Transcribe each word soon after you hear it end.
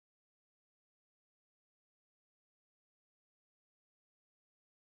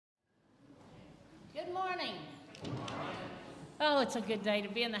Good morning. Oh, it's a good day to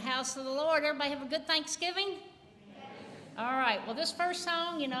be in the house of the Lord. Everybody have a good Thanksgiving? All right. Well, this first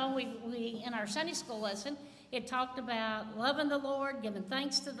song, you know, we in our Sunday school lesson, it talked about loving the Lord, giving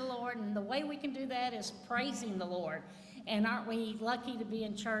thanks to the Lord, and the way we can do that is praising the Lord. And aren't we lucky to be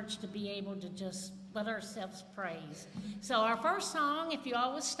in church to be able to just let ourselves praise? So our first song, if you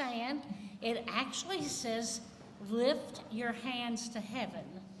always stand, it actually says, lift your hands to heaven.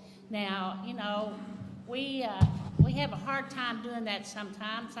 Now, you know, we have a hard time doing that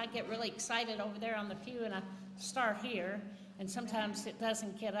sometimes. I get really excited over there on the pew and I start here, and sometimes it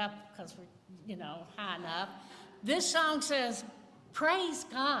doesn't get up because we're, you know, high enough. This song says, praise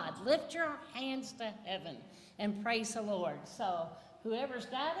God, lift your hands to heaven and praise the Lord. So whoever's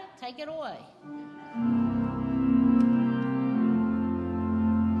got it, take it away.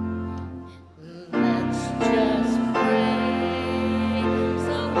 Let's just praise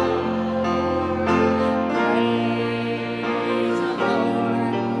the Lord, praise the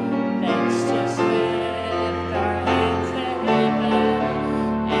Lord. Let's just lift our hands to heaven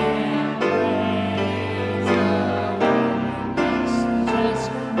and praise the Lord. Let's just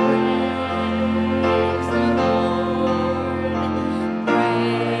praise the Lord,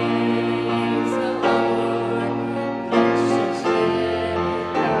 praise the Lord. Let's just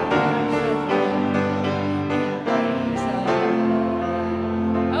lift our hands to heaven and praise the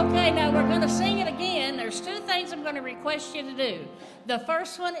Lord. Okay, now we're going to sing it again. There's two things I'm going to request you to do. The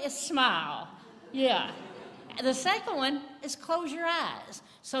first one is smile. Yeah. The second one is close your eyes.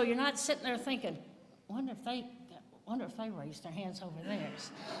 So you're not sitting there thinking, wonder if they raised their hands over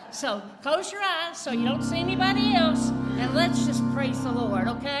theirs. So close your eyes so you don't see anybody else, and let's just praise the Lord,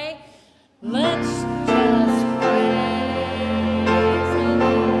 okay? Let's just praise the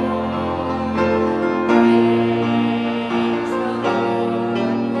Lord, praise the Lord. Let's just lift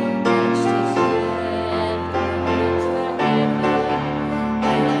our hands to heaven and praise the Lord. Let's just praise the Lord, praise the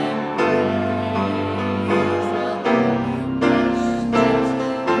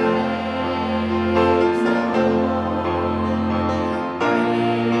Lord.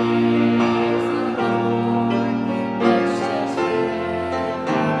 Let's just lift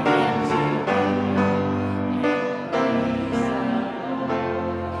our hands to heaven and praise the Lord.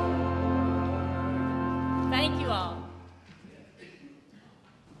 Thank you all.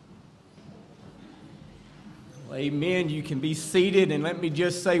 Well, amen. You can be seated, and let me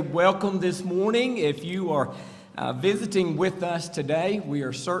just say welcome this morning. If you are visiting with us today, we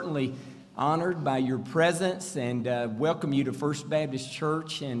are certainly honored by your presence and welcome you to First Baptist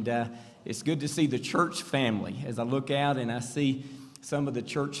Church. And it's good to see the church family as I look out and I see some of the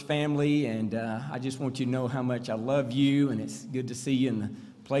church family, and I just want you to know how much I love you, and it's good to see you in the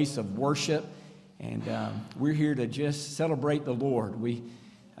place of worship. And we're here to just celebrate the Lord. We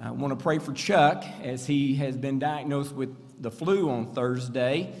want to pray for Chuck as he has been diagnosed with the flu on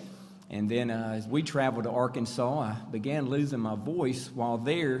Thursday. And then as we traveled to Arkansas, I began losing my voice while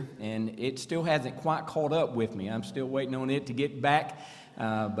there, and it still hasn't quite caught up with me. I'm still waiting on it to get back,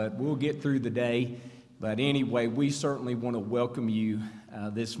 but we'll get through the day. But anyway, we certainly want to welcome you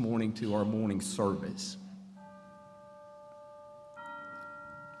this morning to our morning service.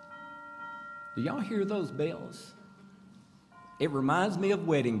 Do y'all hear those bells? It reminds me of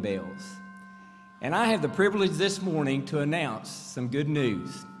wedding bells. And I have the privilege this morning to announce some good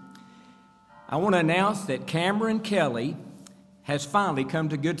news. I want to announce that Cameron Kelly has finally come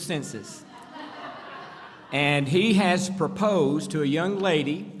to good senses. And he has proposed to a young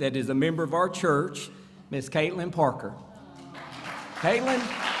lady that is a member of our church, Miss Caitlin Parker. Caitlin,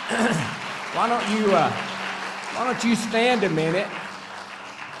 why don't you stand a minute,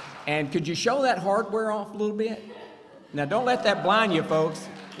 and could you show that hardware off a little bit? Now, don't let that blind you, folks.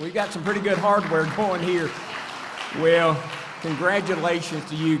 We've got some pretty good hardware going here. Well, congratulations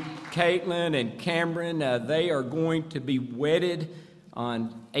to you, Caitlin and Cameron. They are going to be wedded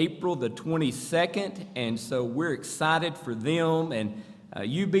on April the 22nd, and so we're excited for them, and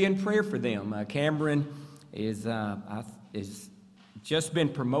you be in prayer for them. Cameron is just been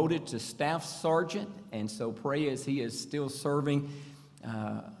promoted to staff sergeant, and so pray as he is still serving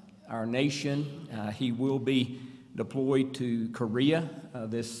our nation. He will be deployed to Korea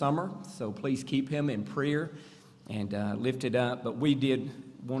this summer, so please keep him in prayer and lift it up. But we did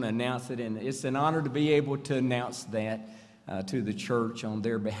want to announce it, and it's an honor to be able to announce that to the church on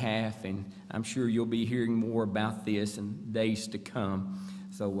their behalf, and I'm sure you'll be hearing more about this in days to come.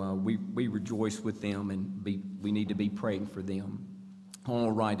 So we rejoice with them, and we need to be praying for them.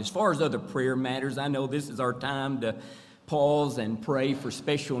 All right, as far as other prayer matters, I know this is our time to pause and pray for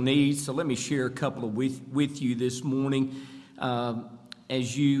special needs, so let me share a couple of with you this morning.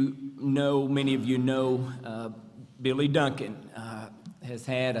 As you many of you know, Billy Duncan has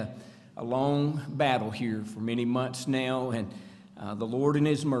had a long battle here for many months now, and the Lord in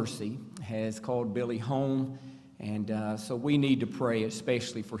His mercy has called Billy home, and so we need to pray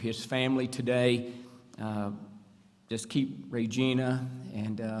especially for his family today. Just keep Regina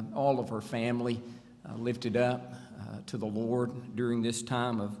and all of her family lifted up to the Lord during this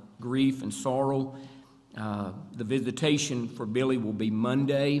time of grief and sorrow. The visitation for Billy will be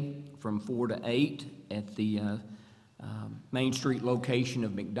Monday from 4 to 8 at the Main Street location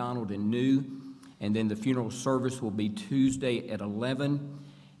of McDonald and New, and then the funeral service will be Tuesday at 11.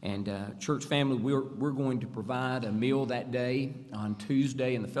 And church family, we're going to provide a meal that day on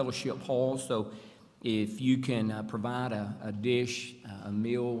Tuesday in the fellowship hall. So if you can provide a dish, a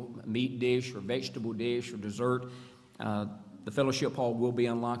meal, a meat dish or vegetable dish or dessert, the fellowship hall will be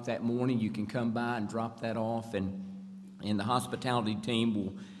unlocked that morning. You can come by and drop that off, and the hospitality team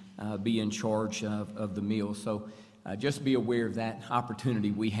will be in charge of the meal. So just be aware of that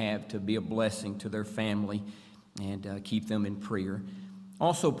opportunity we have to be a blessing to their family and keep them in prayer.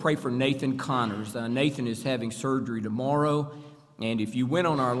 Also pray for Nathan Connors. Nathan is having surgery tomorrow, and if you went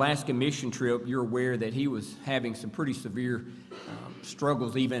on our Alaska mission trip, you're aware that he was having some pretty severe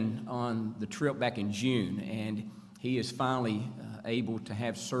struggles even on the trip back in June, and he is finally able to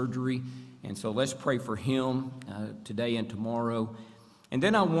have surgery. And so let's pray for him today and tomorrow. And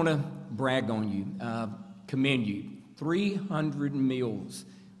then I want to brag on you, commend you. 300 meals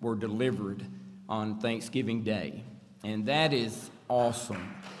were delivered on Thanksgiving Day, and that is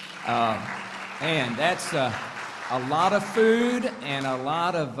awesome. And that's a lot of food and a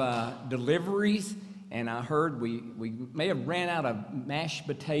lot of deliveries. And I heard we may have ran out of mashed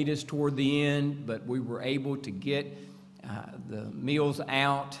potatoes toward the end, but we were able to get the meals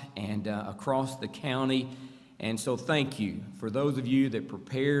out and across the county. And so thank you for those of you that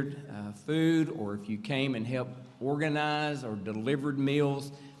prepared food, or if you came and helped organize or delivered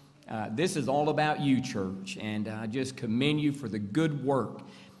meals. This is all about you, church, and I just commend you for the good work.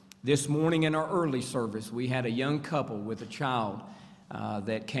 This morning in our early service, we had a young couple with a child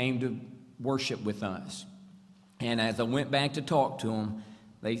that came to worship with us. And as I went back to talk to them,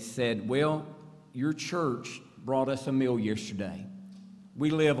 they said, well, your church brought us a meal yesterday. We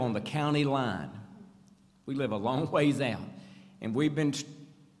live on the county line. We live a long ways out. And we've been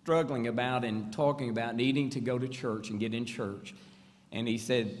struggling about and talking about needing to go to church and get in church. And he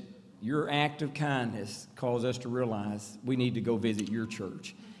said, your act of kindness caused us to realize we need to go visit your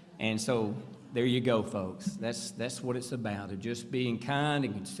church. And so there you go, folks. That's what it's about, just being kind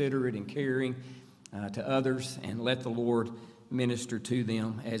and considerate and caring to others, and let the Lord minister to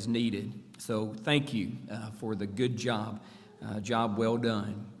them as needed. So thank you for the good job well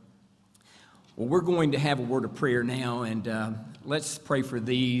done. Well, we're going to have a word of prayer now, and let's pray for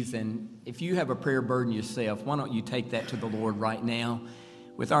these. And if you have a prayer burden yourself, why don't you take that to the Lord right now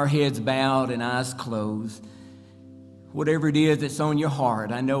with our heads bowed and eyes closed. Whatever it is that's on your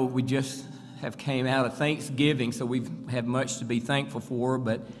heart. I know we just have came out of Thanksgiving, so we've had much to be thankful for,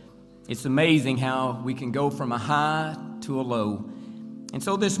 but it's amazing how we can go from a high to a low. And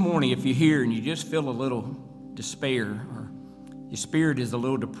so this morning, if you're here and you just feel a little despair, or your spirit is a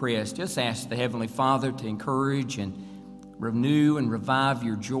little depressed, just ask the Heavenly Father to encourage and renew and revive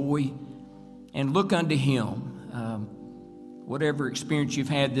your joy, and look unto Him. Whatever experience you've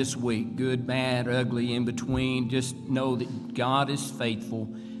had this week, good, bad, ugly, in between, just know that God is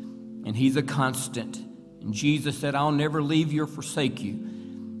faithful and He's a constant. And Jesus said, I'll never leave you or forsake you.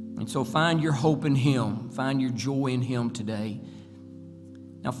 And so find your hope in Him. Find your joy in Him today.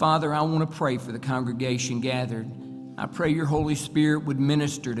 Now, Father, I want to pray for the congregation gathered. I pray your Holy Spirit would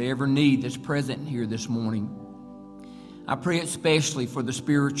minister to every need that's present here this morning. I pray especially for the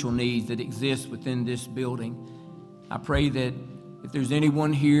spiritual needs that exist within this building. I pray that if there's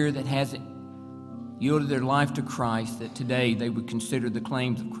anyone here that hasn't yielded their life to Christ, that today they would consider the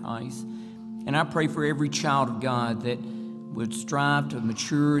claims of Christ. And I pray for every child of God that would strive to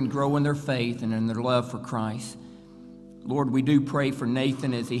mature and grow in their faith and in their love for Christ. Lord, we do pray for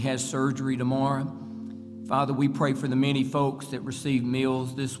Nathan as he has surgery tomorrow. Father, we pray for the many folks that received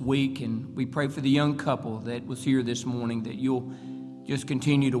meals this week, and we pray for the young couple that was here this morning, that you'll just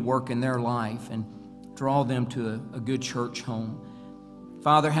continue to work in their life and draw them to a good church home.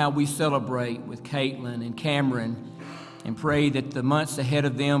 Father, how we celebrate with Caitlin and Cameron, and pray that the months ahead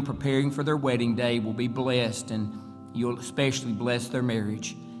of them preparing for their wedding day will be blessed, and you'll especially bless their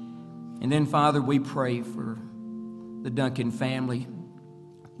marriage. And then, Father, we pray for the Duncan family.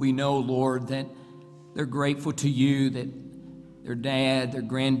 We know, Lord, that they're grateful to you that their dad, their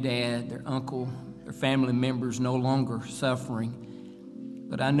granddad, their uncle, their family members no longer suffering.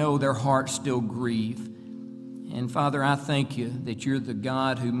 but I know their hearts still grieve. And Father, I thank you that you're the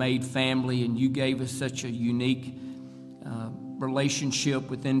God who made family, and you gave us such a unique relationship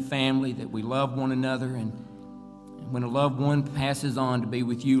within family, that we love one another. And when a loved one passes on to be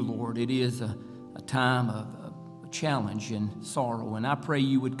with you, Lord, it is a time of a challenge and sorrow. And I pray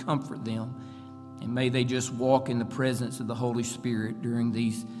you would comfort them, and may they just walk in the presence of the Holy Spirit during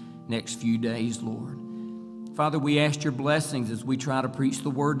these next few days, Lord. Father, we ask your blessings as we try to preach the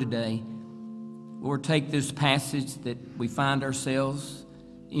word today. Lord, take this passage that we find ourselves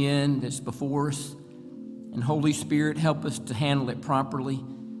in, that's before us, and Holy Spirit, help us to handle it properly.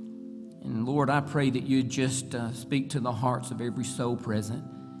 And Lord, I pray that you'd just speak to the hearts of every soul present.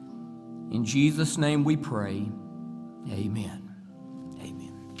 In Jesus' name we pray. Amen.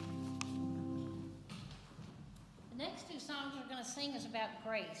 Amen. The next two songs we're going to sing is about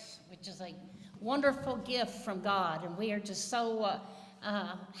grace, which is a wonderful gift from God. And we are just so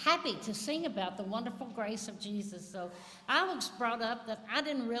happy to sing about the wonderful grace of Jesus. So I was brought up that I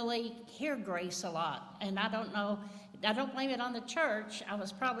didn't really hear grace a lot. And I don't know, I don't blame it on the church. I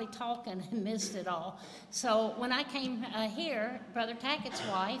was probably talking and missed it all. So when I came here, Brother Tackett's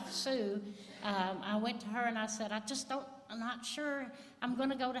wife, Sue, I went to her and I said, I'm not sure I'm going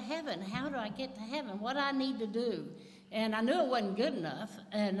to go to heaven. How do I get to heaven? What do I need to do? And I knew it wasn't good enough.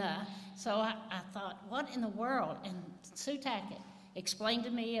 And so I thought, what in the world? And Sue Tackett explained to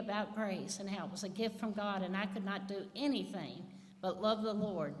me about grace and how it was a gift from God, and I could not do anything but love the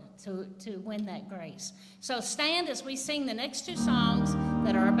Lord to win that grace. So stand as we sing the next two songs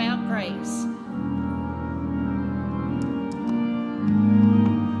that are about grace.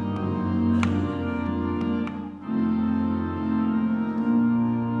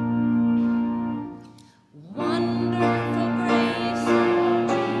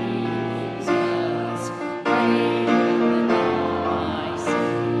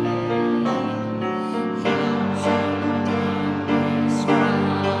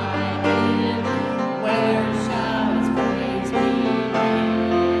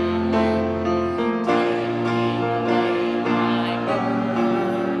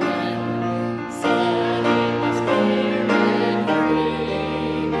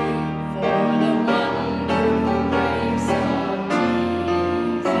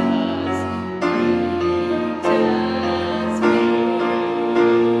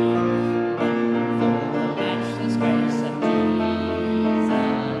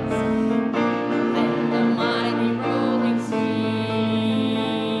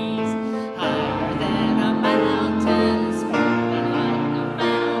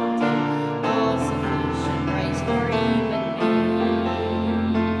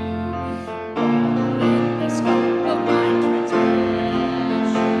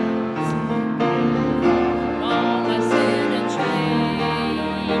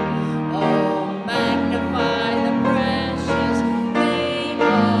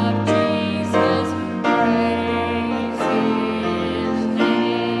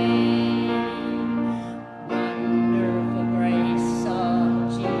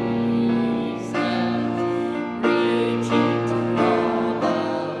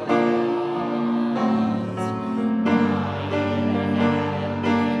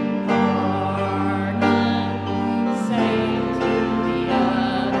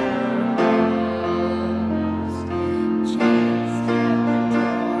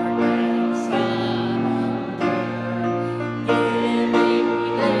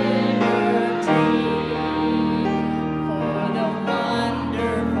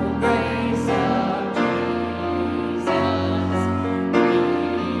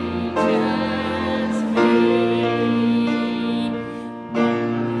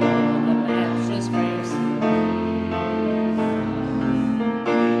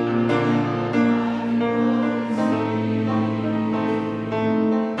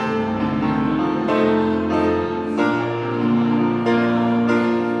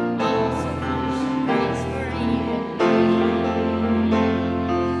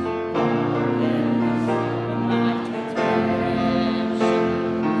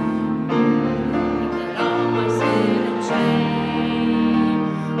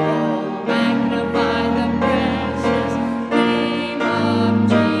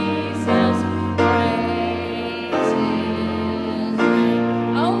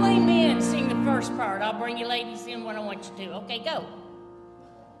 Okay, go.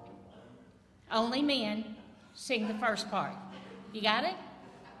 Only men sing the first part. You got it?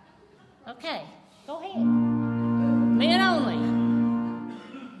 Okay, go ahead. Men only.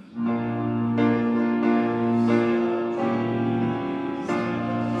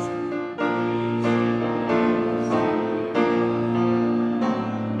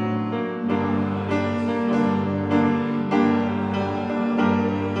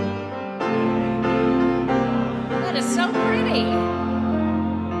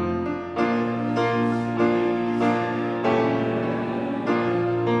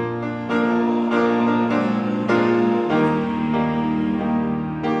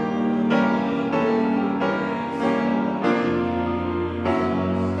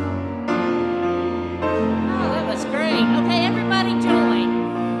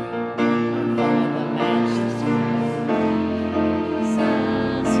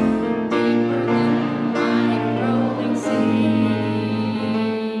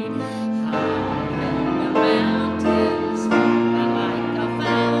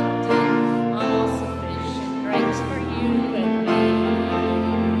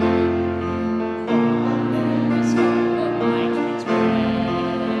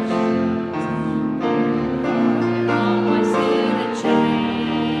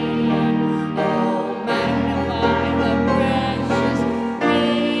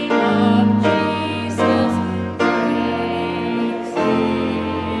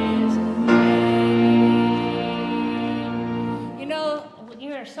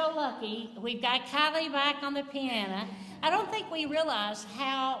 lucky. We've got Kylie back on the piano. I don't think we realize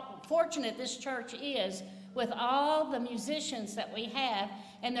how fortunate this church is with all the musicians that we have.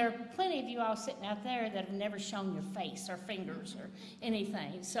 And there are plenty of you all sitting out there that have never shown your face or fingers or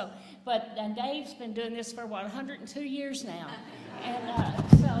anything. And Dave's been doing this for, 102 years now.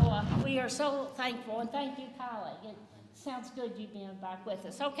 And so we are so thankful. And thank you, Kylie. It sounds good you being back with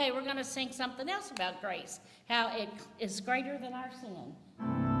us. Okay, we're going to sing something else about grace, how it is greater than our sin.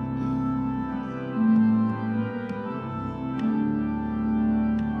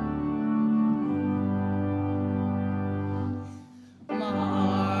 Now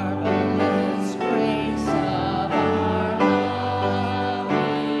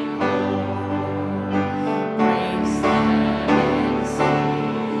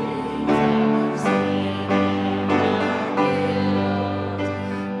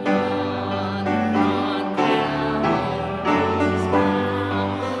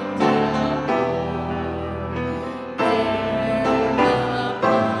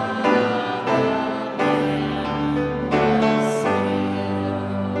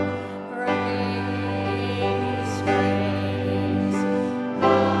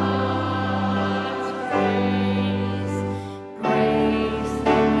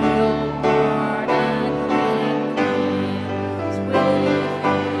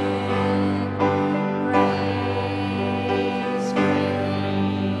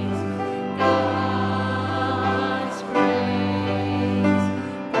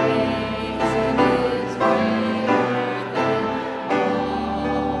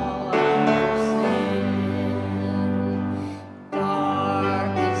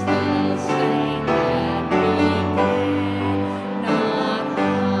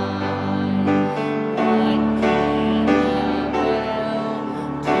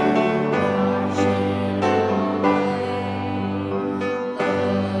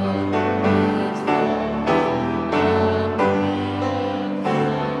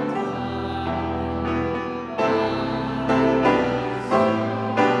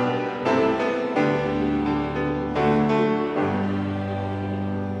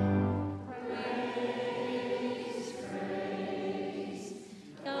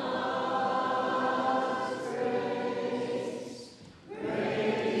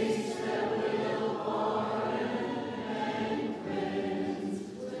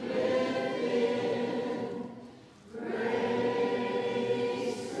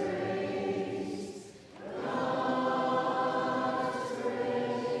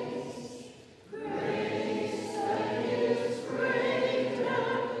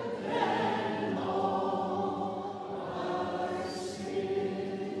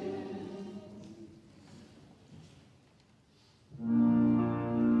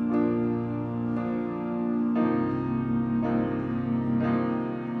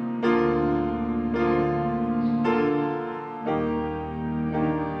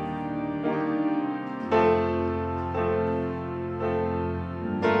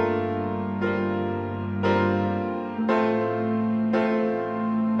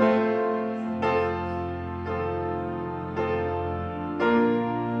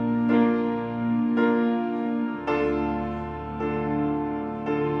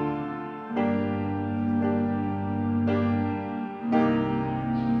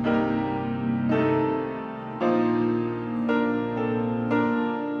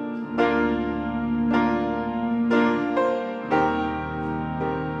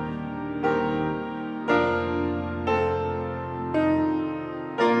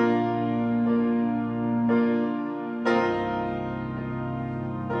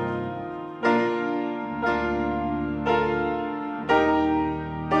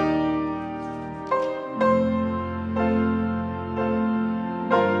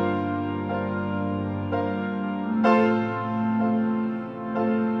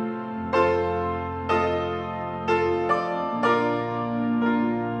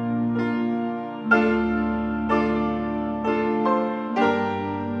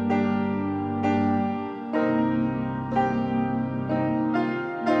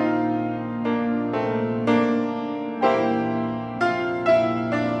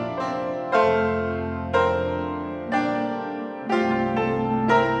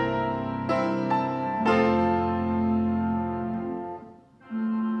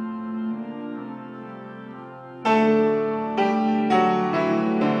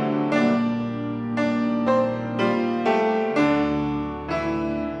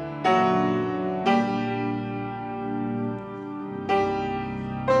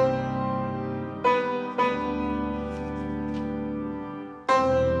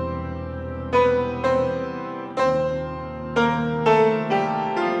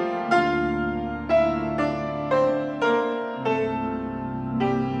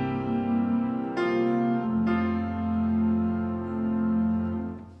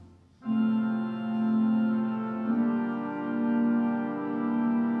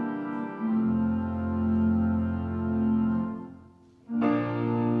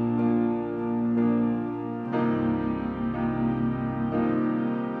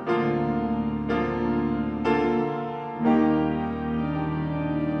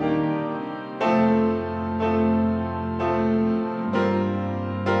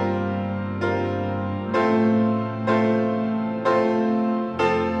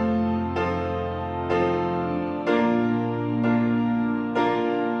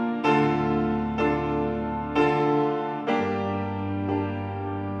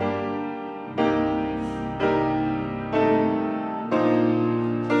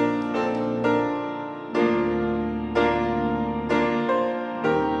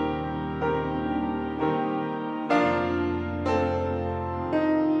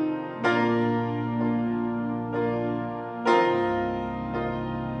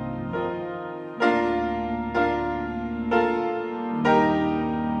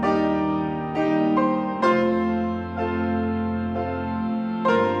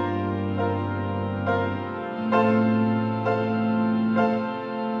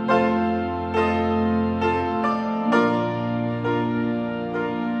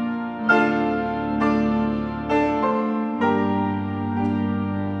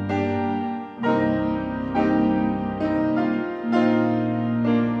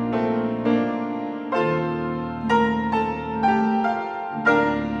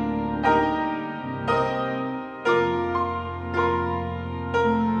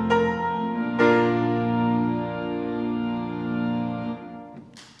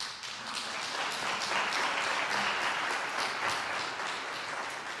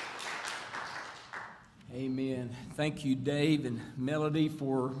Thank you, Dave and Melody,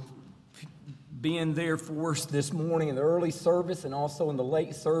 for being there for us this morning in the early service and also in the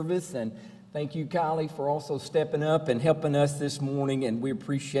late service. And thank you, Kylie, for also stepping up and helping us this morning, and we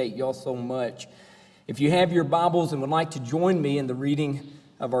appreciate y'all so much. If you have your Bibles and would like to join me in the reading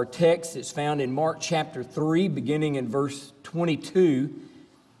of our text, it's found in Mark chapter 3, beginning in verse 22.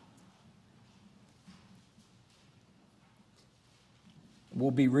 We'll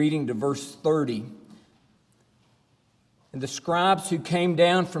be reading to verse 30. And the scribes who came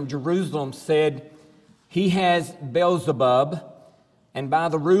down from Jerusalem said, "He has Beelzebub, and by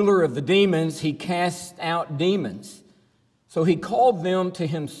the ruler of the demons he casts out demons." So he called them to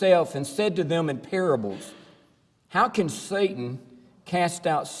himself and said to them in parables, "How can Satan cast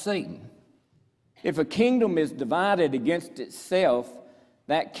out Satan? If a kingdom is divided against itself,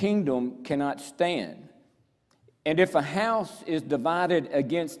 that kingdom cannot stand. And if a house is divided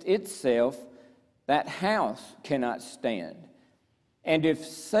against itself, that house cannot stand. And if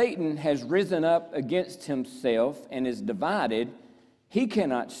Satan has risen up against himself and is divided, he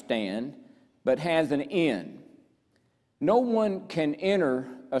cannot stand, but has an end. No one can enter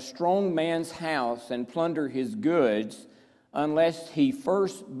a strong man's house and plunder his goods unless he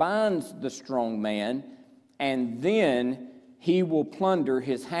first binds the strong man, and then he will plunder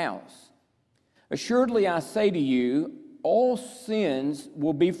his house. Assuredly, I say to you, all sins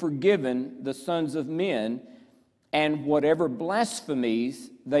will be forgiven the sons of men, and whatever blasphemies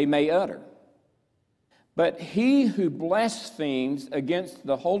they may utter. But he who blasphemes against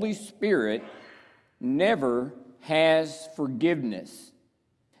the Holy Spirit never has forgiveness,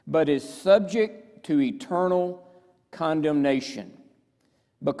 but is subject to eternal condemnation,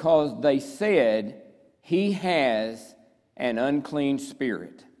 because they said he has an unclean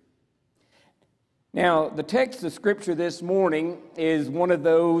spirit." Now, the text of Scripture this morning is one of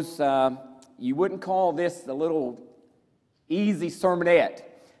those, you wouldn't call this a little easy sermonette.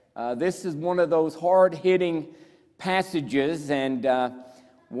 This is one of those hard-hitting passages, and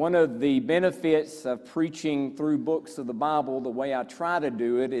one of the benefits of preaching through books of the Bible, the way I try to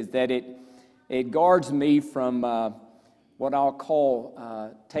do it, is that it guards me from what I'll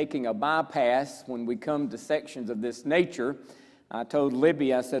call taking a bypass when we come to sections of this nature. I told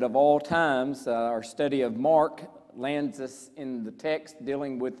Libby, I said, of all times, our study of Mark lands us in the text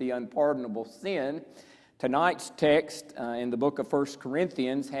dealing with the unpardonable sin. Tonight's text in the book of 1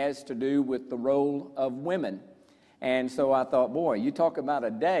 Corinthians has to do with the role of women. And so I thought, boy, you talk about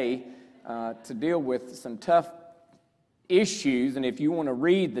a day to deal with some tough issues. And if you want to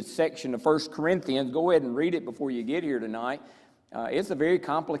read the section of 1 Corinthians, go ahead and read it before you get here tonight. It's a very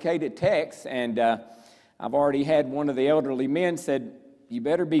complicated text, and I've already had one of the elderly men said, "You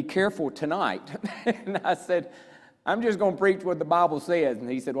better be careful tonight." And I said, "I'm just going to preach what the Bible says." And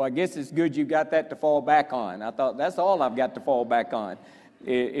he said, "Well, I guess it's good you got that to fall back on." I thought, that's all I've got to fall back on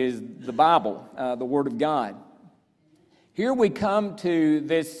is the Bible, the Word of God. Here we come to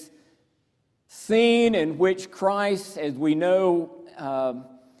this scene in which Christ, as we know,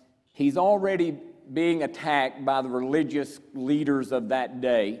 he's already being attacked by the religious leaders of that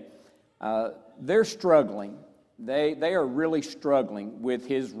day. They're struggling. They are really struggling with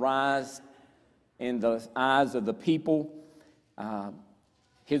his rise in the eyes of the people.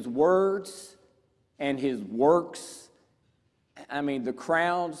 His words and his works. I mean, the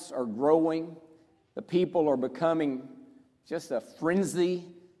crowds are growing. The people are becoming just a frenzy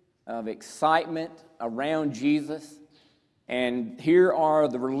of excitement around Jesus. And here are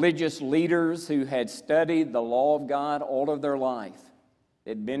the religious leaders who had studied the law of God all of their life.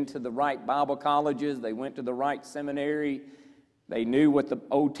 They'd been to the right Bible colleges. They went to the right seminary. They knew what the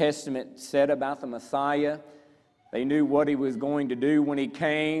Old Testament said about the Messiah. They knew what he was going to do when he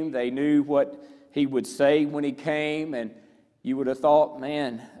came. They knew what he would say when he came. And you would have thought,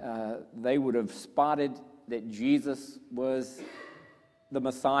 man, they would have spotted that Jesus was the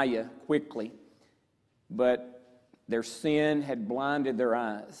Messiah quickly. But their sin had blinded their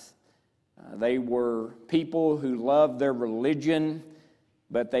eyes. They were people who loved their religion,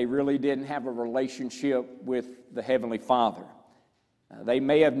 but they really didn't have a relationship with the Heavenly Father. They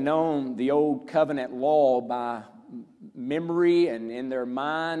may have known the old covenant law by memory and in their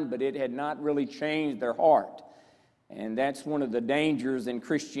mind, but it had not really changed their heart. And that's one of the dangers in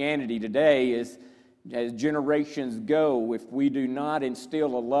Christianity today is, as generations go, if we do not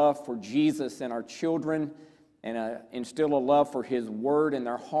instill a love for Jesus in our children and instill a love for His Word in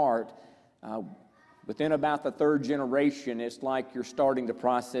their heart, within about the third generation, it's like you're starting the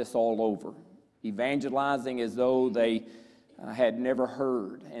process all over, evangelizing as though they had never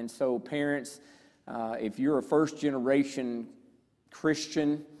heard. And so parents, if you're a first-generation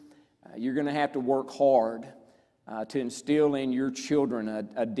Christian, you're going to have to work hard to instill in your children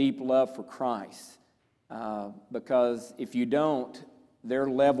a deep love for Christ. Because if you don't, their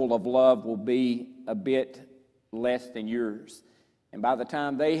level of love will be a bit less than yours. And by the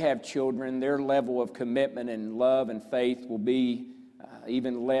time they have children, their level of commitment and love and faith will be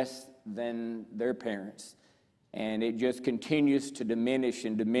even less than their parents. And it just continues to diminish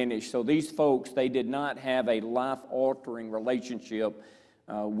and diminish. So these folks, they did not have a life-altering relationship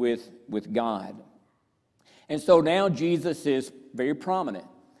with God. And so now Jesus is very prominent.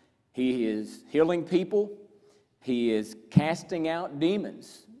 He is healing people. He is casting out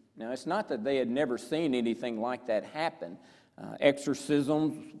demons. Now, it's not that they had never seen anything like that happen.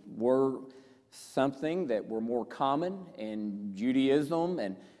 Exorcisms were something that were more common in Judaism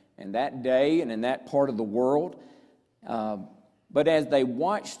and that day and in that part of the world. But as they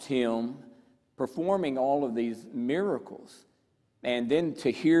watched him performing all of these miracles, and then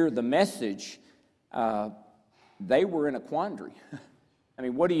to hear the message, they were in a quandary. I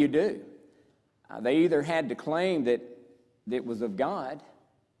mean, what do you do? They either had to claim that it was of God,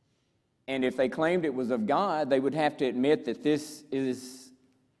 and if they claimed it was of God, they would have to admit that this is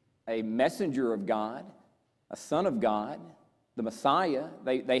a messenger of God, a son of God, the Messiah.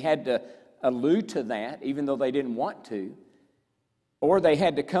 They had to allude to that, even though they didn't want to. Or they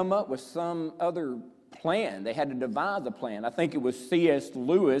had to come up with some other plan. They had to devise a plan. I think it was C.S.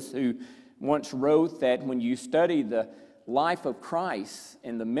 Lewis who once wrote that when you study the life of Christ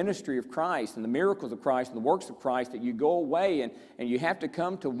and the ministry of Christ and the miracles of Christ and the works of Christ, that you go away and you have to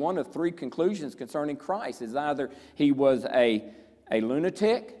come to one of three conclusions concerning Christ. Is either he was a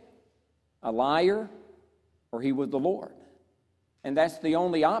lunatic, a liar, or he was the Lord. And that's the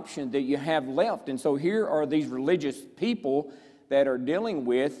only option that you have left. And so here are these religious people that are dealing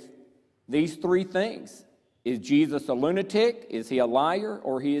with these three things. Is Jesus a lunatic? Is he a liar?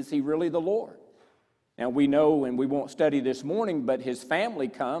 Or is he really the Lord? Now we know, and we won't study this morning, but his family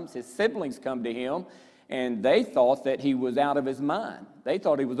comes, his siblings come to him, and they thought that he was out of his mind. They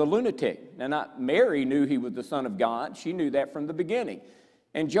thought he was a lunatic. Now, not Mary knew he was the Son of God. She knew that from the beginning.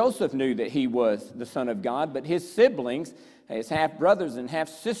 And Joseph knew that he was the Son of God, but his siblings, his half-brothers and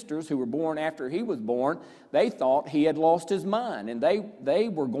half-sisters who were born after he was born, they thought he had lost his mind, and they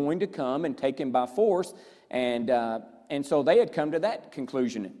were going to come and take him by force, and so they had come to that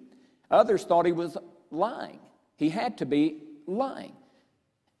conclusion. Others thought he was lying. He had to be lying.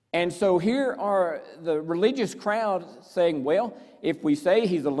 And so here are the religious crowd saying, well, if we say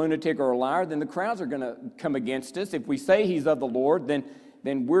he's a lunatic or a liar, then the crowds are going to come against us. If we say he's of the Lord,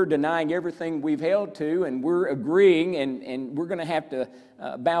 then we're denying everything we've held to, and we're agreeing, and we're going to have to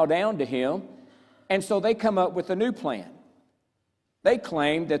bow down to him. And so they come up with a new plan. They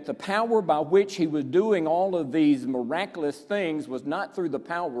claimed that the power by which he was doing all of these miraculous things was not through the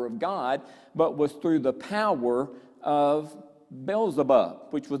power of God, but was through the power of Beelzebub,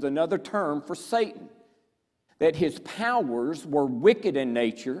 which was another term for Satan. That his powers were wicked in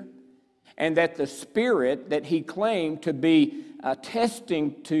nature, and that the spirit that he claimed to be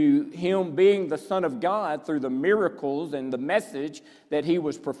attesting to him being the Son of God through the miracles and the message that he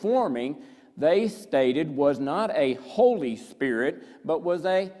was performing, they stated was not a holy spirit, but was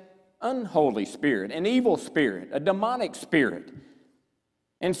an unholy spirit, an evil spirit, a demonic spirit.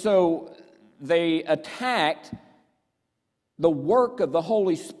 And so they attacked the work of the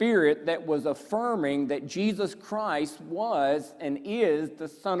Holy Spirit that was affirming that Jesus Christ was and is the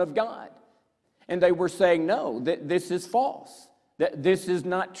Son of God. And they were saying, no, that this is false, that this is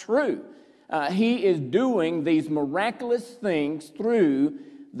not true. He is doing these miraculous things through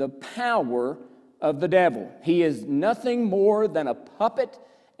the power of the devil. He is nothing more than a puppet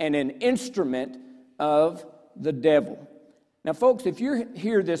and an instrument of the devil. Now, folks, if you're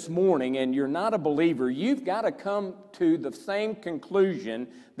here this morning and you're not a believer, you've got to come to the same conclusion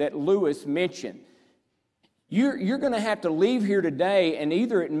that Lewis mentioned. You're going to have to leave here today and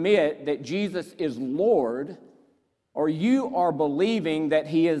either admit that Jesus is Lord, or you are believing that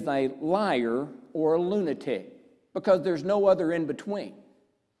he is a liar or a lunatic, because there's no other in between.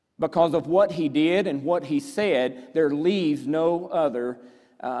 Because of what he did and what he said, there leaves no other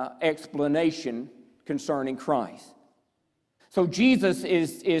explanation concerning Christ. So Jesus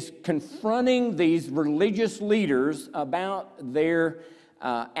is confronting these religious leaders about their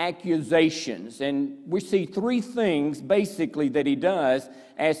accusations. And we see three things basically that he does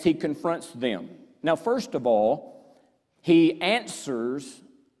as he confronts them. Now, first of all, he answers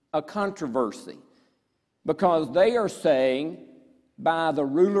a controversy, because they are saying, by the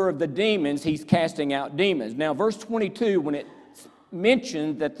ruler of the demons, he's casting out demons. Now, verse 22, when it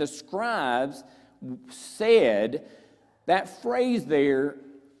mentioned that the scribes said, that phrase there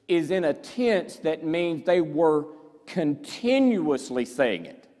is in a tense that means they were continuously saying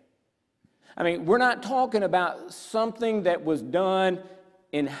it. I mean, we're not talking about something that was done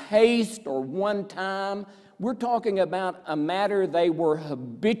in haste or one time. We're talking about a matter they were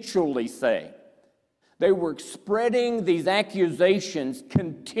habitually saying. They were spreading these accusations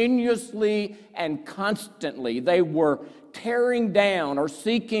continuously and constantly. They were tearing down or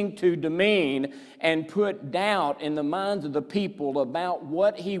seeking to demean and put doubt in the minds of the people about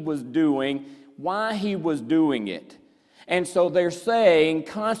what he was doing, why he was doing it. And so they're saying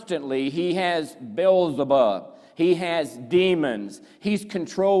constantly, he has Beelzebub, he has demons, he's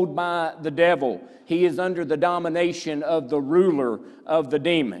controlled by the devil, he is under the domination of the ruler of the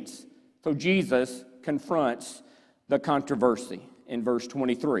demons. So Jesus confronts the controversy in verse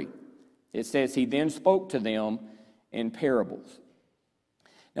 23. It says, he then spoke to them in parables.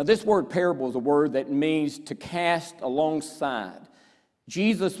 Now, this word parable is a word that means to cast alongside.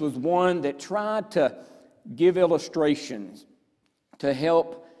 Jesus was one that tried to give illustrations to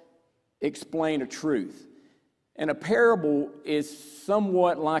help explain a truth. And a parable is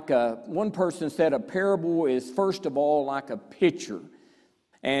somewhat like one person said a parable is first of all like a picture.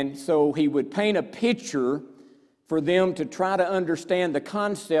 And so he would paint a picture for them to try to understand the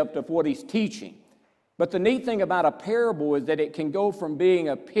concept of what he's teaching. But the neat thing about a parable is that it can go from being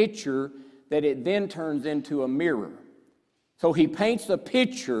a picture that it then turns into a mirror. So he paints a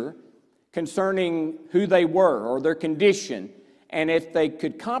picture concerning who they were or their condition. And if they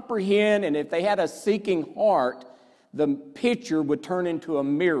could comprehend and if they had a seeking heart, the picture would turn into a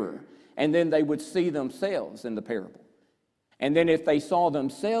mirror. And then they would see themselves in the parable. And then if they saw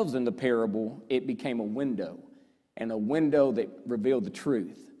themselves in the parable, it became a window. And a window that revealed the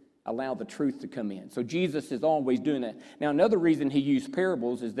truth, allowed the truth to come in. So Jesus is always doing that. Now, another reason he used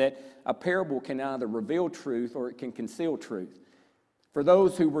parables is that a parable can either reveal truth or it can conceal truth. For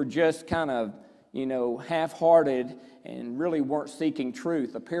those who were just kind of, half-hearted and really weren't seeking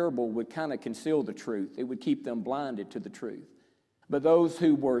truth, a parable would kind of conceal the truth. It would keep them blinded to the truth. But those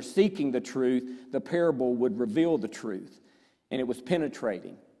who were seeking the truth, the parable would reveal the truth. And it was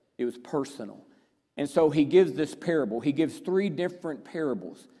penetrating. It was personal. And so he gives this parable. He gives 3 different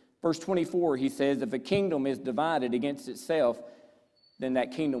parables. Verse 24, he says, if a kingdom is divided against itself, then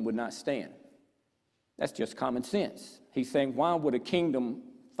that kingdom would not stand. That's just common sense. He's saying, why would a kingdom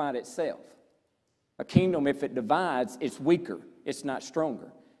fight itself? A kingdom, if it divides, it's weaker. It's not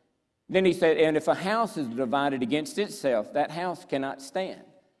stronger. Then he said, and if a house is divided against itself, that house cannot stand.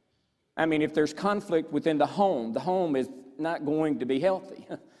 I mean, if there's conflict within the home is not going to be healthy.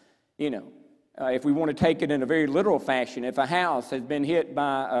 If we want to take it in a very literal fashion, if a house has been hit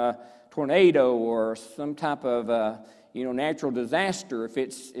by a tornado or some type of natural disaster,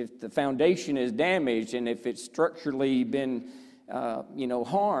 if the foundation is damaged and if it's structurally been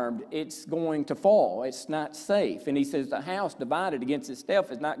harmed, it's going to fall. It's not safe. And he says the house divided against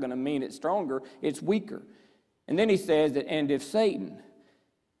itself is not going to mean it's stronger, it's weaker. And then he says that, and if Satan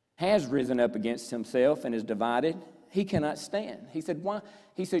has risen up against himself and is divided, he cannot stand. He said, why?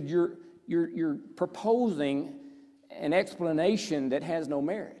 He said, you're proposing an explanation that has no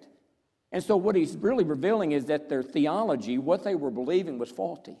merit. And so what he's really revealing is that their theology, what they were believing, was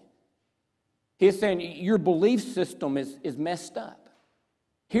faulty. He's saying your belief system is messed up.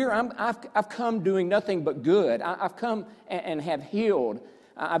 Here I've come doing nothing but good. I've come and have healed.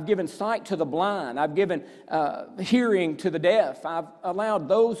 I've given sight to the blind. I've given hearing to the deaf. I've allowed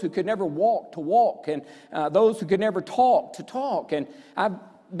those who could never walk to walk, and those who could never talk to talk. And I've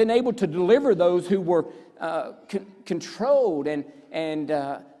been able to deliver those who were controlled and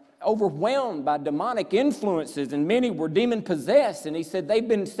overwhelmed by demonic influences, and many were demon-possessed. And he said they've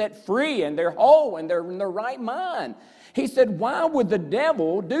been set free, and they're whole, and they're in their right mind. He said, why would the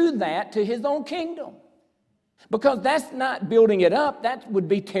devil do that to his own kingdom? Because that's not building it up, that would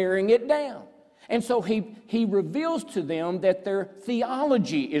be tearing it down. And so he reveals to them that their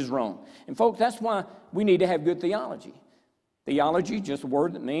theology is wrong. And folks, that's why we need to have good theology. Theology, just a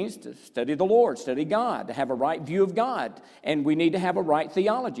word that means to study the Lord, study God, to have a right view of God. And we need to have a right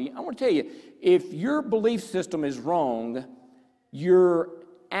theology. I want to tell you, if your belief system is wrong, your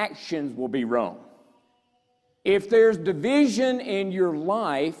actions will be wrong. If there's division in your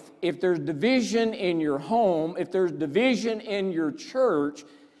life, if there's division in your home, if there's division in your church,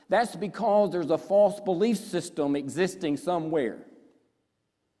 that's because there's a false belief system existing somewhere.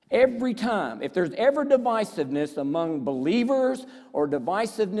 Every time, if there's ever divisiveness among believers or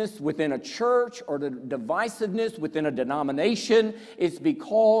divisiveness within a church or the divisiveness within a denomination, it's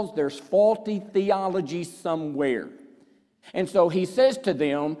because there's faulty theology somewhere. And so he says to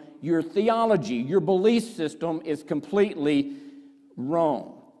them, your theology, your belief system is completely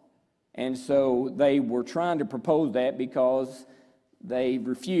wrong. And so they were trying to propose that because they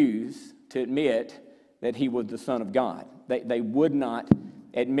refused to admit that he was the Son of God. They would not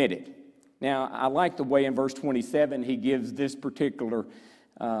admit it. Now, I like the way in verse 27 he gives this particular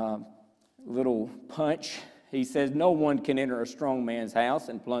little punch. He says, no one can enter a strong man's house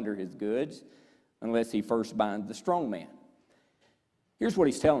and plunder his goods unless he first binds the strong man. Here's what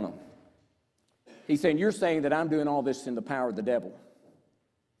he's telling them. He's saying, you're saying that I'm doing all this in the power of the devil.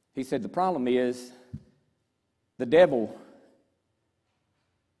 He said, the problem is the devil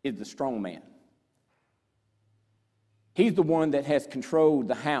is the strong man. He's the one that has controlled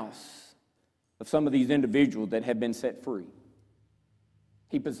the house of some of these individuals that have been set free.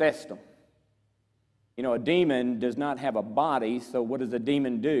 He possessed them. You know, a demon does not have a body, so what does a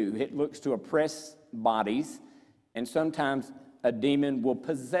demon do? It looks to oppress bodies, and sometimes a demon will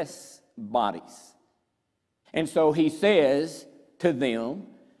possess bodies. And so he says to them,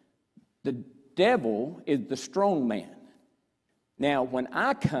 the devil is the strong man. Now, when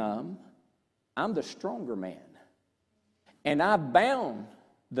I come, I'm the stronger man. And I bound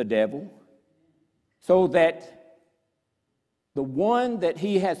the devil so that the one that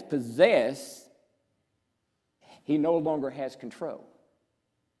he has possessed, he no longer has control.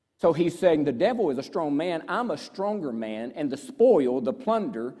 So he's saying the devil is a strong man, I'm a stronger man, and the spoil, the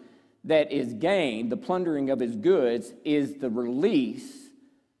plunder that is gained, the plundering of his goods, is the release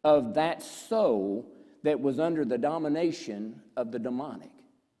of that soul that was under the domination of the demonic.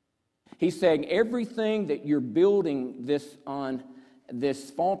 He's saying everything that you're building this on, this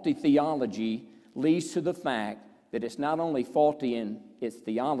faulty theology, leads to the fact that it's not only faulty in its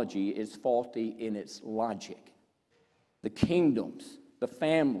theology, it's faulty in its logic. The kingdoms, the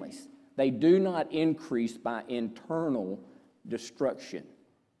families, they do not increase by internal destruction.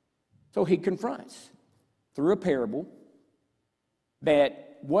 So he confronts through a parable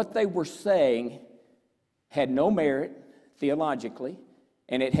that what they were saying had no merit theologically,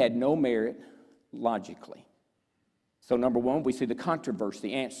 and it had no merit logically. So number one, we see the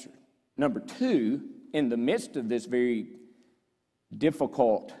controversy answered. Number two, in the midst of this very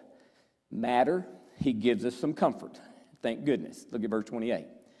difficult matter, he gives us some comfort. Thank goodness. Look at verse 28.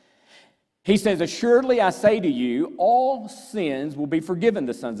 He says, assuredly I say to you, all sins will be forgiven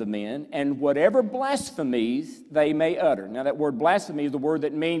the sons of men, and whatever blasphemies they may utter. Now that word blasphemy is the word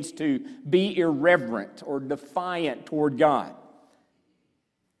that means to be irreverent or defiant toward God.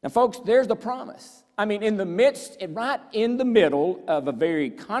 Now folks, there's the promise. I mean, in the midst, right in the middle of a very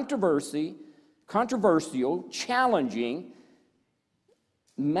controversial, challenging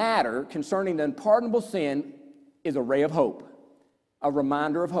matter concerning the unpardonable sin is a ray of hope, a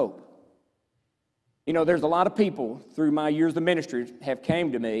reminder of hope. You know, there's a lot of people through my years of ministry have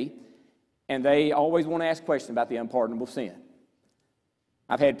came to me, and they always want to ask questions about the unpardonable sin.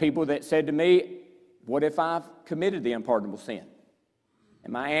 I've had people that said to me, what if I've committed the unpardonable sin?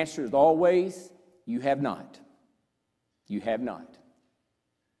 And my answer is always, you have not. You have not.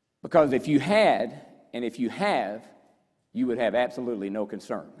 Because if you had, and if you have, you would have absolutely no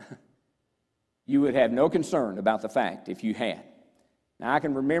concern. You would have no concern about the fact if you had. Now, I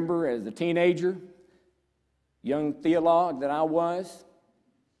can remember as a teenager, young theologue that I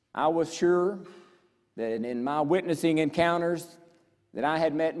was sure that in my witnessing encounters that I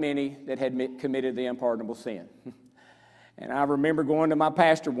had met many that had committed the unpardonable sin. And I remember going to my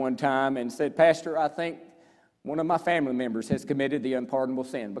pastor one time and said, Pastor, I think one of my family members has committed the unpardonable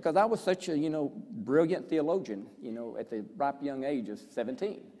sin. Because I was such a, brilliant theologian, at the ripe young age of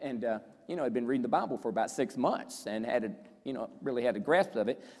 17. And, I'd been reading the Bible for about 6 months and really had a grasp of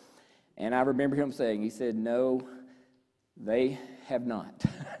it. And I remember him saying, he said, no, they have not.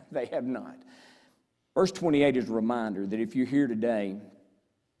 They have not. Verse 28 is a reminder that if you're here today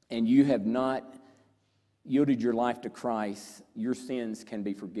and you have not yielded your life to Christ, your sins can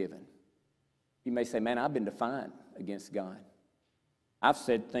be forgiven. You may say, man, I've been defiant against God. I've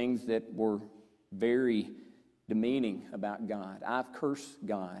said things that were very demeaning about God. I've cursed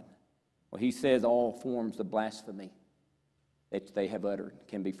God. Well, he says all forms of blasphemy that they have uttered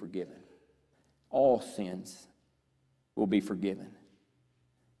can be forgiven. All sins will be forgiven.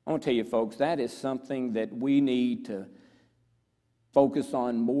 I want to tell you, folks, that is something that we need to focus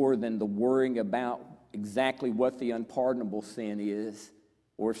on more than the worrying about exactly what the unpardonable sin is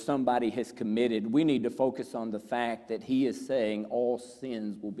or if somebody has committed. We need to focus on the fact that he is saying all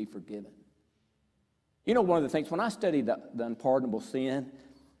sins will be forgiven. One of the things, when I study the unpardonable sin,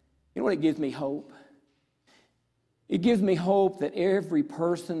 what it gives me hope? It gives me hope that every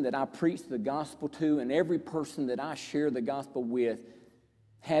person that I preach the gospel to and every person that I share the gospel with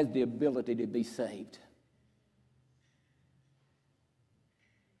has the ability to be saved.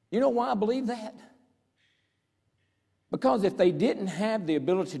 You know why I believe that? Because if they didn't have the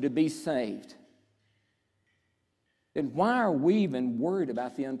ability to be saved, then why are we even worried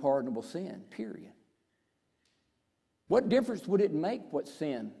about the unpardonable sin, period? What difference would it make what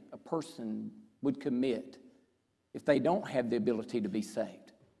sin a person would commit if they don't have the ability to be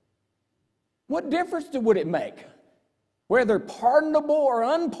saved? What difference would it make, whether pardonable or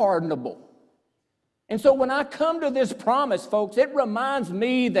unpardonable? And so when I come to this promise, folks, it reminds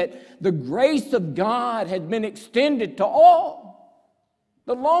me that the grace of God has been extended to all.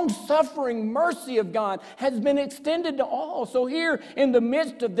 The long-suffering mercy of God has been extended to all. So here in the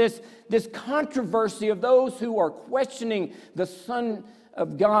midst of this controversy of those who are questioning the Son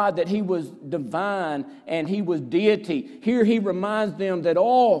of God, that he was divine and he was deity, here he reminds them that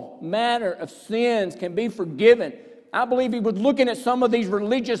all manner of sins can be forgiven. I believe he was looking at some of these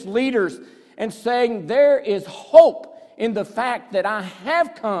religious leaders and saying, there is hope in the fact that I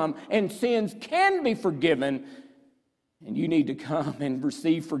have come and sins can be forgiven, and you need to come and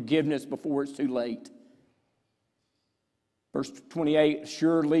receive forgiveness before it's too late. Verse 28,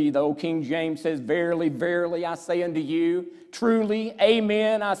 surely, the old King James says, verily, verily, I say unto you, truly,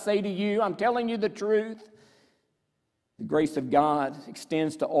 amen, I say to you, I'm telling you the truth. The grace of God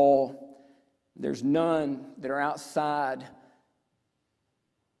extends to all. There's none that are outside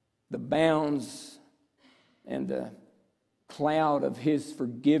the bounds and the cloud of his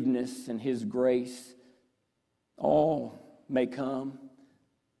forgiveness and his grace. All may come.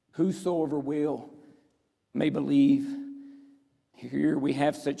 Whosoever will may believe. Here we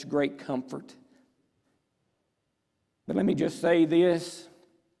have such great comfort. But let me just say this.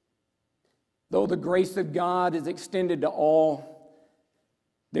 Though the grace of God is extended to all,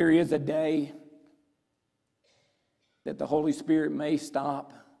 there is a day that the Holy Spirit may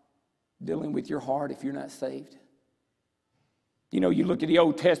stop dealing with your heart if you're not saved. You know, you look at the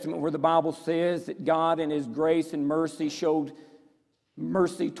Old Testament where the Bible says that God in his grace and mercy showed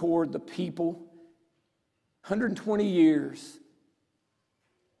mercy toward the people. 120 years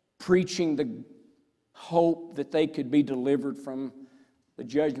preaching the hope that they could be delivered from the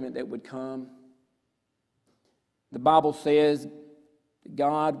judgment that would come. The Bible says that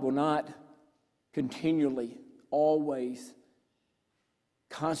God will not continually, always,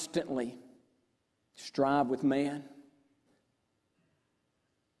 constantly strive with man.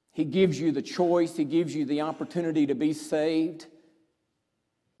 He gives you the choice. He gives you the opportunity to be saved.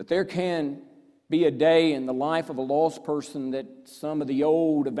 But there can be a day in the life of a lost person that some of the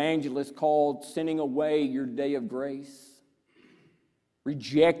old evangelists called sending away your day of grace.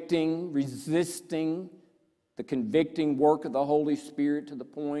 Rejecting, resisting the convicting work of the Holy Spirit to the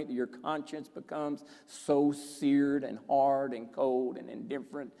point that your conscience becomes so seared and hard and cold and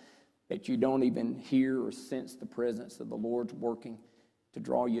indifferent that you don't even hear or sense the presence of the Lord's working to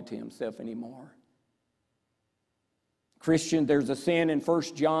draw you to himself anymore. Christian, there's a sin in 1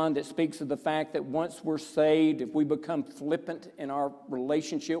 John that speaks of the fact that once we're saved, if we become flippant in our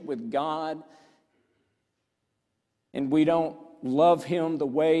relationship with God and we don't love him the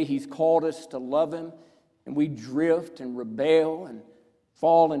way he's called us to love him, and we drift and rebel and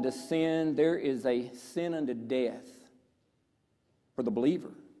fall into sin, there is a sin unto death for the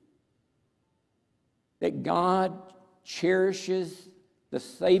believer. That God cherishes the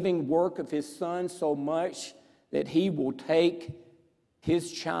saving work of his Son so much that he will take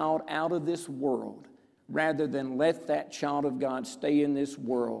his child out of this world rather than let that child of God stay in this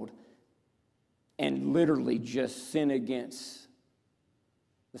world and literally just sin against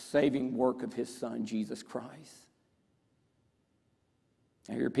the saving work of his Son, Jesus Christ.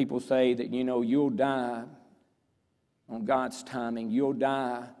 I hear people say that, you know, you'll die on God's timing. You'll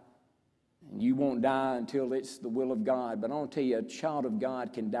die, and you won't die until it's the will of God. But I want to tell you, a child of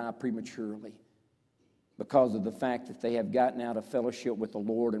God can die prematurely because of the fact that they have gotten out of fellowship with the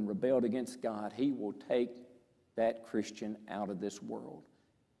Lord and rebelled against God. He will take that Christian out of this world.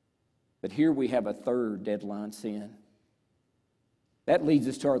 But here we have a third deadline sin. That leads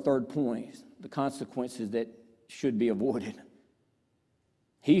us to our third point, the consequences that should be avoided.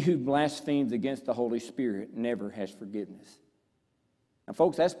 He who blasphemes against the Holy Spirit never has forgiveness. Now,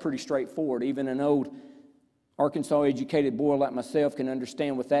 folks, that's pretty straightforward. Even an old Arkansas-educated boy like myself can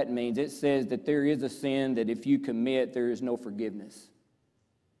understand what that means. It says that there is a sin that if you commit, there is no forgiveness.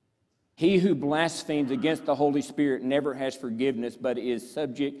 He who blasphemes against the Holy Spirit never has forgiveness, but is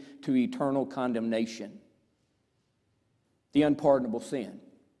subject to eternal condemnation. The unpardonable sin.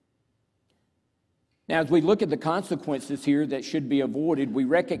 Now, as we look at the consequences here that should be avoided, we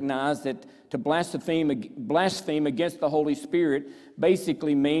recognize that to blaspheme against the Holy Spirit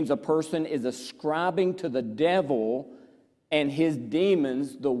basically means a person is ascribing to the devil and his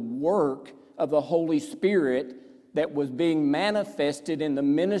demons the work of the Holy Spirit that was being manifested in the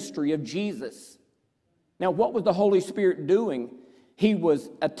ministry of Jesus. Now, what was the Holy Spirit doing? He was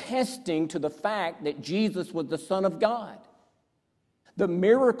attesting to the fact that Jesus was the Son of God. The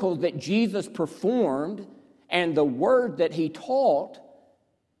miracles that Jesus performed and the word that he taught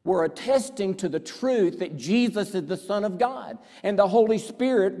were attesting to the truth that Jesus is the Son of God. And the Holy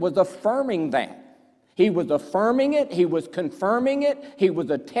Spirit was affirming that. He was affirming it, he was confirming it, he was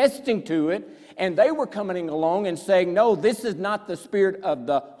attesting to it, and they were coming along and saying, no, this is not the Spirit of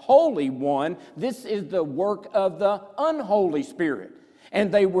the Holy One, this is the work of the unholy Spirit.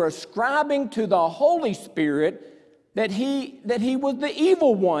 And they were ascribing to the Holy Spirit that he was the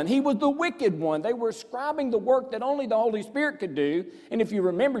evil one, he was the wicked one. They were ascribing the work that only the Holy Spirit could do. And if you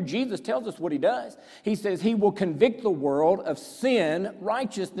remember, Jesus tells us what he does. He says he will convict the world of sin,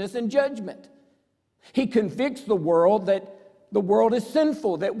 righteousness, and judgment. He convicts the world that the world is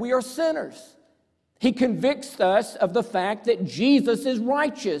sinful, that we are sinners. He convicts us of the fact that Jesus is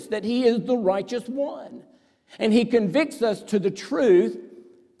righteous, that he is the righteous one. And he convicts us to the truth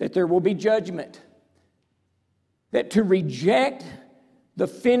that there will be judgment. That to reject the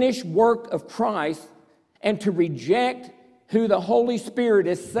finished work of Christ and to reject who the Holy Spirit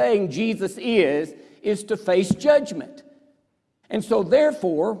is saying Jesus is to face judgment. And so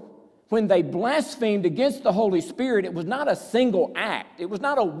therefore, when they blasphemed against the Holy Spirit, it was not a single act. It was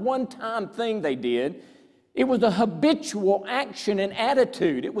not a one-time thing they did. It was a habitual action and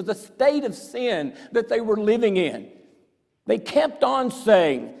attitude. It was a state of sin that they were living in. They kept on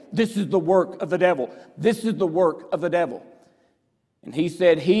saying, this is the work of the devil. This is the work of the devil. And he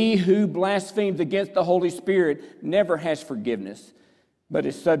said, he who blasphemes against the Holy Spirit never has forgiveness, but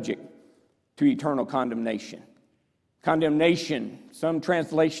is subject to eternal condemnation. Condemnation, some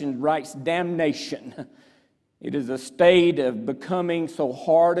translation writes damnation. It is a state of becoming so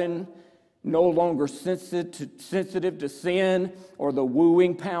hardened, no longer sensitive to sin or the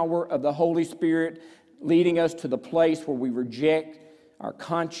wooing power of the Holy Spirit, leading us to the place where we reject our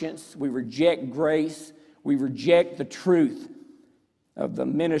conscience, we reject grace, we reject the truth of the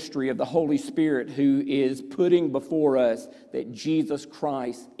ministry of the Holy Spirit, who is putting before us that Jesus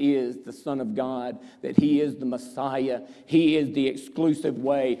Christ is the Son of God, that he is the Messiah, he is the exclusive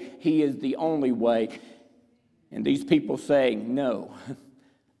way, he is the only way. And these people saying, no,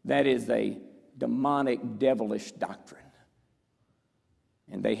 that is a demonic, devilish doctrine.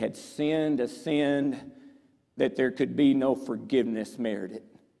 And they had sinned a sin that there could be no forgiveness merited.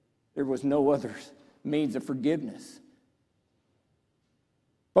 There was no other means of forgiveness.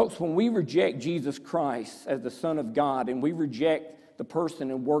 Folks, when we reject Jesus Christ as the Son of God and we reject the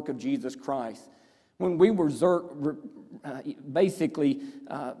person and work of Jesus Christ, when we basically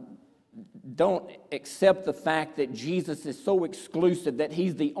don't accept the fact that Jesus is so exclusive, that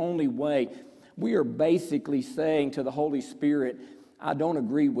he's the only way, we are basically saying to the Holy Spirit, I don't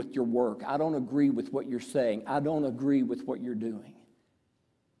agree with your work. I don't agree with what you're saying. I don't agree with what you're doing.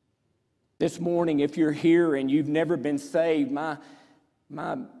 This morning, if you're here and you've never been saved, my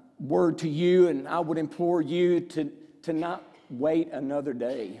word to you, and I would implore you to not wait another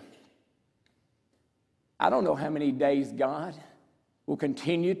day. I don't know how many days God will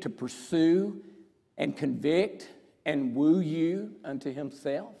continue to pursue and convict and woo you unto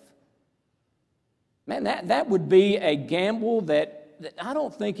himself. Man, that would be a gamble that I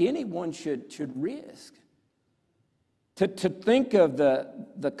don't think anyone should risk. To think of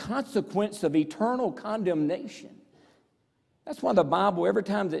the consequence of eternal condemnation. That's why the Bible, every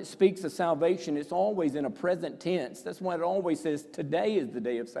time that it speaks of salvation, it's always in a present tense. That's why it always says, today is the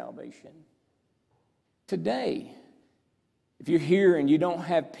day of salvation. Today. If you're here and you don't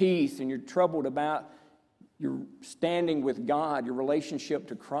have peace and you're troubled about your standing with God, your relationship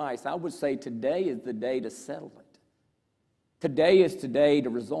to Christ, I would say today is the day to settle it. Today is today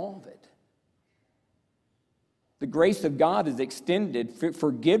to resolve it. The grace of God is extended.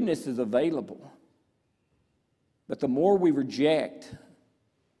 Forgiveness is available. But the more we reject,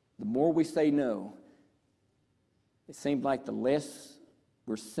 the more we say no, it seems like the less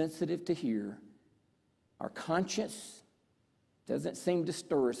we're sensitive to hear. Our conscience doesn't seem to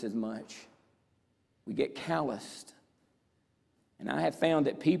stir us as much. We get calloused. And I have found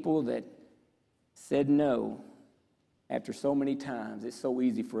that people that said no after so many times, it's so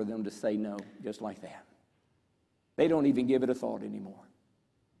easy for them to say no just like that. They don't even give it a thought anymore.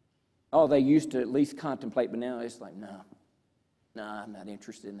 Oh, they used to at least contemplate, but now it's like, no, I'm not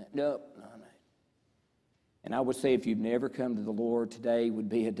interested in that. No. And I would say if you've never come to the Lord, today would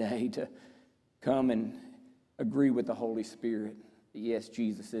be a day to come and agree with the Holy Spirit that yes,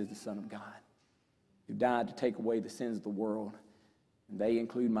 Jesus is the Son of God. who died to take away the sins of the world. And they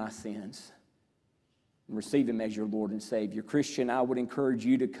include my sins. And receive him as your Lord and Savior. Christian, I would encourage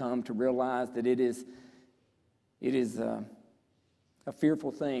you to come to realize that it is a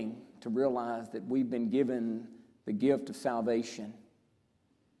fearful thing to realize that we've been given the gift of salvation.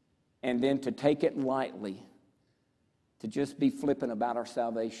 And then to take it lightly, to just be flippant about our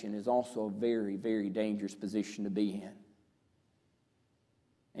salvation is also a very, very dangerous position to be in.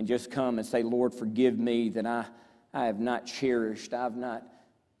 And just come and say, Lord, forgive me that I have not cherished, I've not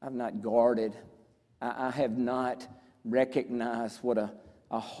guarded, I have not recognized what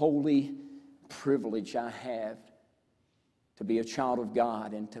a holy privilege I have to be a child of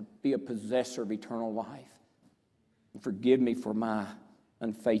God and to be a possessor of eternal life. And forgive me for my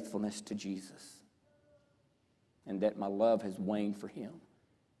unfaithfulness to Jesus and that my love has waned for him.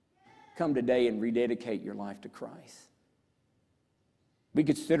 Come today and rededicate your life to Christ. We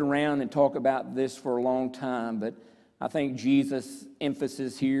could sit around and talk about this for a long time, but I think Jesus'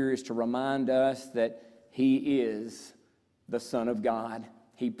 emphasis here is to remind us that he is the Son of God.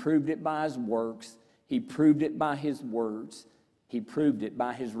 He proved it by his works. He proved it by his words. He proved it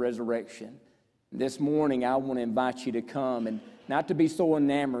by his resurrection. This morning, I want to invite you to come and not to be so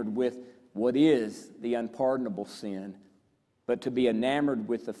enamored with what is the unpardonable sin, but to be enamored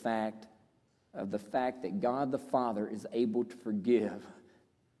with the fact that God the Father is able to forgive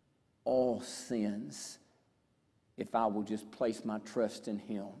all sins if I will just place my trust in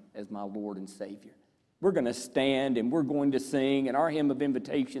him as my Lord and Savior. We're going to stand and we're going to sing, and our hymn of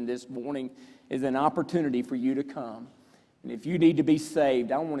invitation this morning is an opportunity for you to come. And if you need to be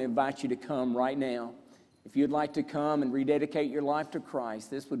saved, I want to invite you to come right now. If you'd like to come and rededicate your life to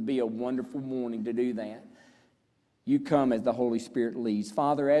Christ, this would be a wonderful morning to do that. You come as the Holy Spirit leads.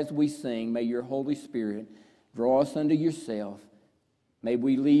 Father, as we sing, may your Holy Spirit draw us unto yourself. May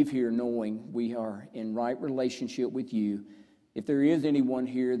we leave here knowing we are in right relationship with you. If there is anyone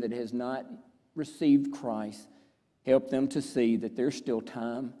here that has not received Christ, help them to see that there's still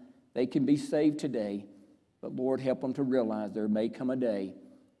time. They can be saved today. But Lord, help them to realize there may come a day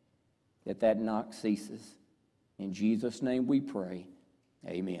that knock ceases. In Jesus' name we pray.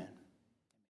 Amen.